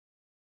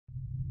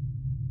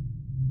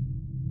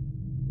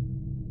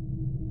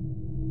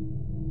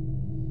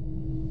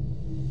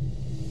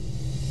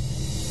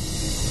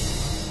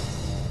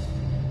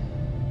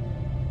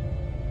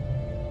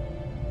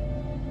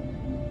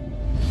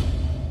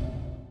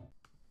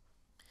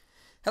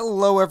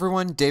Hello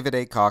everyone, David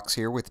A. Cox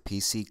here with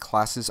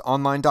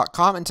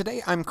PCClassesOnline.com, and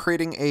today I'm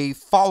creating a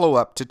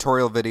follow-up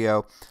tutorial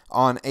video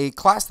on a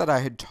class that I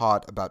had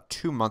taught about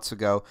 2 months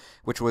ago,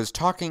 which was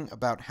talking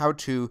about how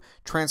to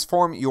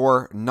transform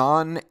your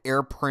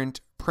non-AirPrint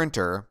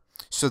printer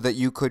so that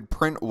you could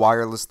print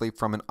wirelessly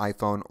from an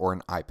iPhone or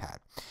an iPad.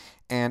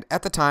 And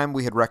at the time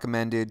we had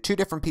recommended 2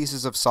 different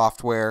pieces of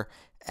software,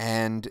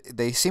 and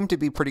they seemed to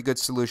be pretty good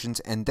solutions,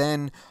 and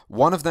then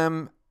one of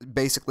them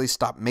basically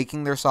stopped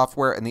making their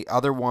software and the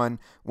other one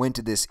went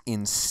to this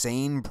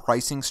insane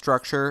pricing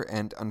structure,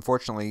 and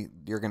unfortunately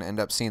you're going to end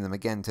up seeing them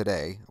again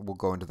today. We'll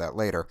go into that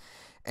later.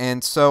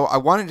 And so I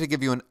wanted to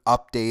give you an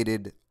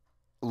updated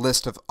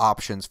list of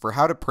options for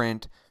how to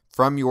print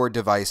from your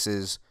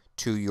devices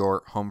to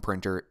your home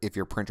printer if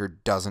your printer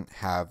doesn't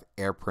have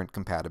AirPrint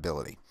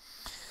compatibility.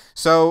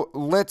 So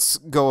let's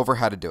go over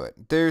how to do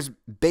it. There's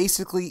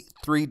basically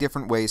 3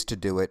 different ways to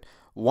do it.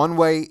 One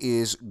way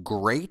is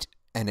great,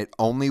 and it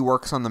only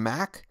works on the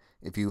Mac,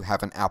 if you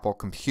have an Apple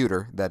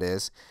computer, that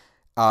is.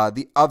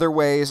 The other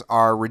ways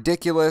are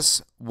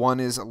ridiculous. One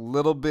is a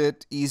little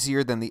bit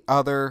easier than the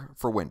other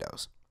for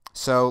Windows.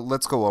 So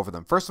let's go over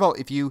them. First of all,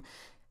 if you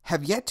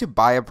have yet to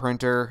buy a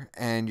printer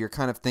and you're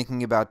kind of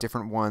thinking about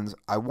different ones,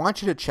 I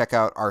want you to check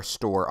out our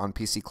store on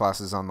PC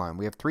Classes Online.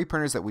 We have 3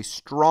 printers that we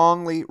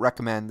strongly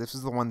recommend. This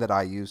is the one that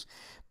I use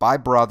by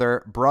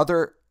Brother.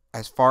 Brother,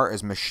 as far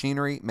as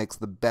machinery, makes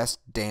the best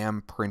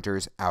damn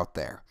printers out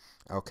there.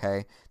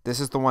 Okay, this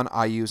is the one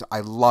I use.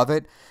 I love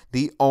it.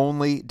 The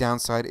only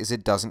downside is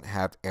it doesn't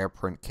have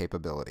AirPrint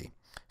capability.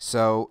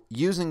 So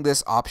using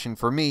this option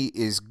for me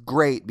is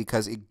great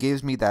because it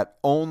gives me that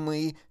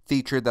only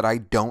feature that I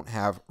don't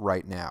have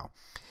right now.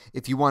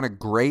 If you want a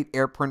great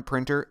AirPrint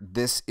printer,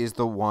 this is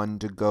the one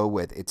to go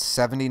with. It's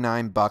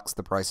 $79.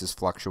 The prices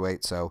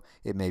fluctuate, so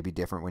it may be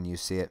different when you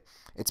see it.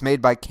 It's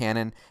made by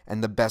Canon,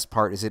 and the best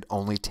part is it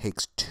only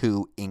takes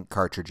 2 ink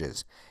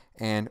cartridges.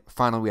 And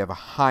finally, we have a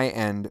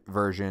high-end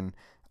version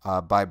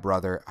by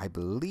Brother. I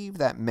believe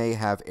that may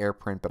have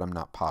AirPrint, but I'm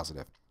not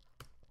positive.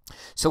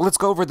 So let's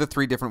go over the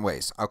 3 different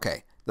ways.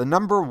 Okay, the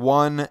number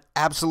 1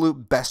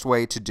 absolute best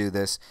way to do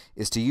this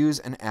is to use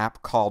an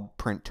app called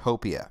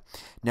Printopia.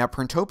 Now,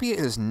 Printopia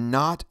is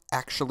not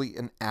actually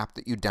an app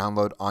that you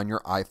download on your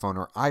iPhone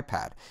or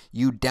iPad.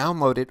 You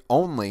download it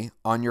only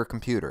on your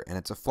computer, and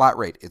it's a flat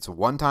rate. It's a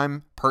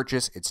one-time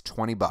purchase. It's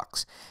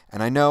 $20.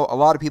 And I know a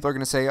lot of people are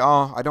going to say,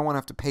 oh, I don't want to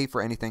have to pay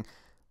for anything.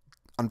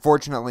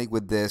 Unfortunately,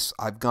 with this,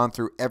 I've gone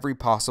through every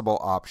possible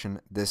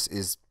option. This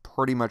is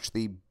pretty much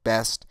the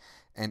best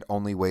and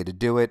only way to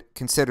do it.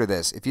 Consider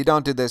this. If you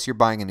don't do this, you're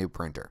buying a new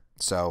printer.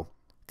 So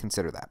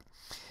consider that.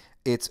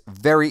 It's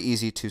very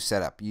easy to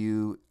set up.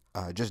 You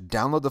just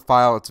download the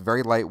file. It's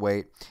very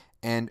lightweight.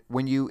 And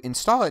when you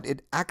install it,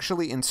 it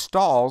actually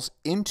installs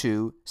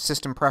into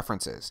System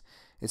Preferences.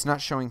 It's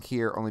not showing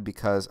here only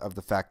because of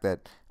the fact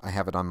that I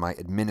have it on my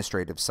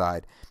administrative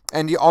side.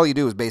 And all you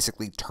do is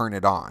basically turn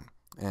it on.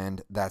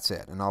 And that's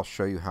it. And I'll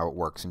show you how it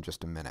works in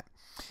just a minute.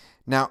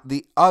 Now,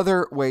 the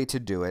other way to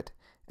do it,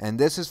 and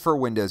this is for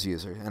Windows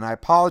users, and I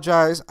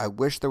apologize, I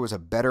wish there was a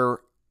better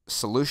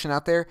solution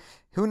out there.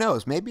 Who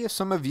knows, maybe if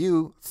some of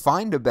you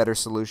find a better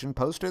solution,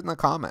 post it in the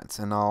comments,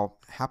 and I'll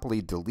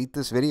happily delete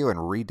this video and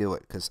redo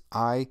it, because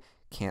I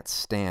can't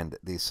stand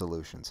these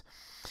solutions.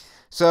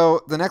 So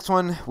the next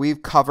one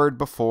we've covered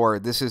before.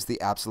 This is the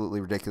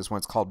absolutely ridiculous one.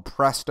 It's called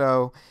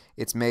Presto.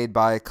 It's made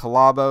by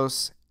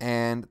Calabos.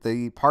 And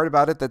the part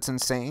about it that's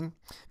insane,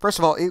 first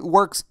of all, it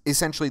works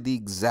essentially the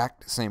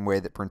exact same way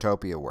that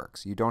Printopia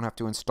works. You don't have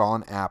to install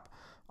an app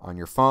on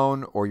your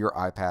phone or your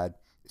iPad.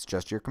 It's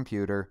just your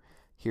computer.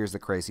 Here's the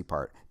crazy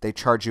part. They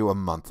charge you a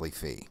monthly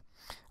fee.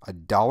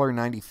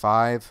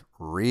 $1.95?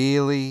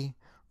 Really?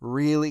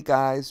 Really,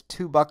 guys?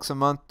 $2 a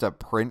month to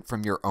print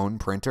from your own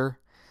printer?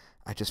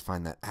 I just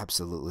find that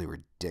absolutely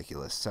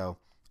ridiculous. So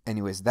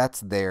anyways,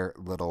 that's their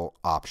little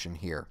option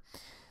here.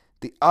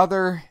 The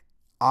other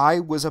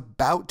I was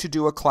about to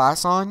do a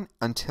class on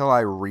until I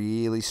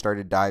really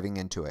started diving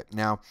into it.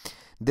 Now,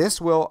 this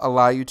will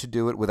allow you to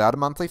do it without a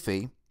monthly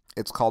fee.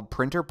 It's called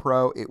Printer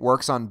Pro. It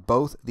works on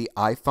both the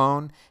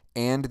iPhone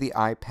and the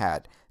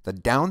iPad. The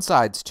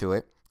downsides to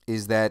it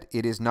is that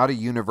it is not a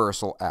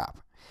universal app.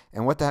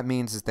 And what that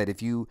means is that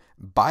if you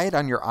buy it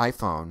on your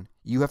iPhone,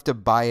 you have to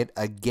buy it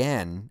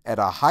again at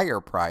a higher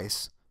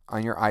price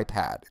on your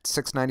iPad. It's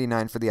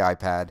 $6.99 for the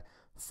iPad,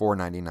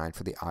 $4.99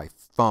 for the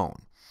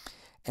iPhone.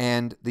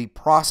 And the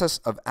process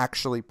of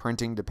actually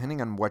printing,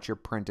 depending on what you're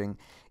printing,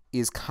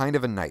 is kind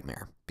of a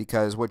nightmare,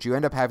 because what you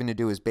end up having to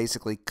do is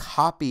basically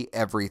copy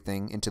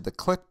everything into the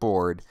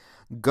clipboard,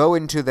 go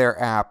into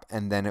their app,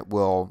 and then it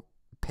will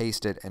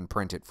paste it and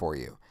print it for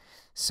you.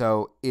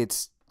 So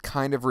it's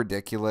kind of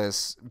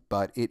ridiculous,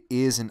 but it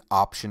is an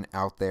option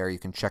out there. You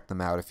can check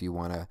them out if you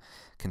want to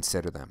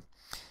consider them.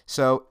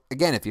 So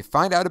again, if you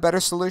find out a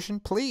better solution,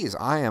 please,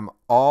 I am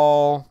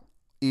all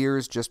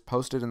ears. Just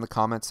post it in the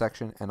comment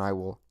section and I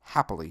will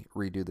happily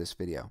redo this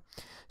video.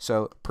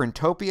 So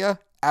Printopia,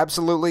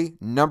 absolutely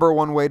number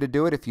 1 way to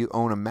do it if you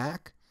own a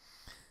Mac.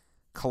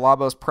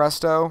 Calabos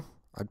Presto,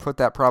 I'd put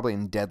that probably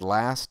in dead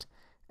last.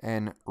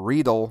 and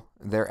Riedel,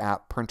 their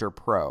app Printer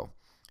Pro,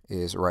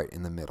 is right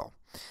in the middle.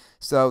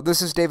 So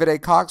this is David A.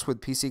 Cox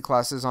with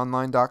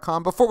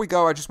PCClassesOnline.com. Before we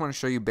go, I just want to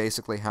show you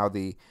basically how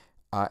the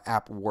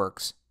app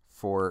works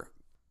for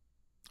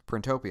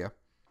Printopia.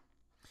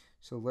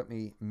 So let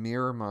me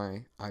mirror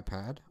my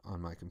iPad on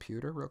my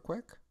computer real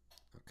quick.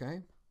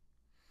 Okay.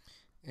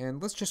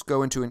 And let's just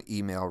go into an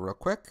email real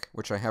quick,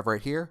 which I have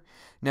right here.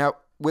 Now,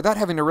 without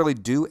having to really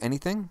do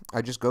anything,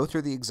 I just go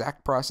through the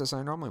exact process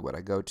I normally would.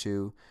 I go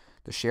to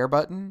the share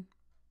button,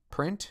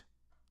 print,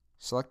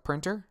 select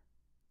printer,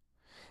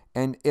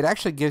 and it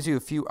actually gives you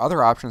a few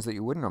other options that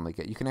you wouldn't normally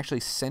get. You can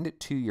actually send it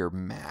to your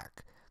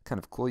Mac. Kind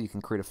of cool. You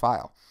can create a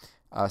file.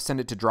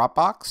 Send it to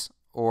Dropbox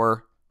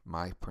or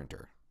my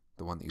printer,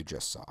 the one that you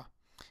just saw.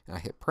 And I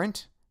hit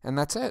print, and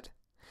that's it.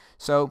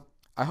 So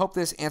I hope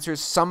this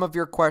answers some of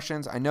your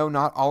questions. I know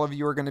not all of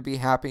you are going to be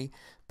happy,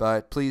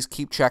 but please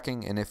keep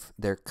checking, and if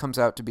there comes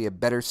out to be a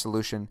better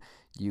solution,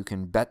 you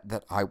can bet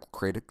that I will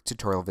create a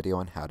tutorial video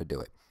on how to do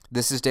it.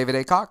 This is David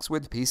A. Cox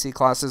with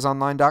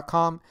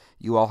PCClassesOnline.com.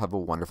 You all have a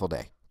wonderful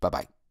day.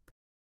 Bye-bye.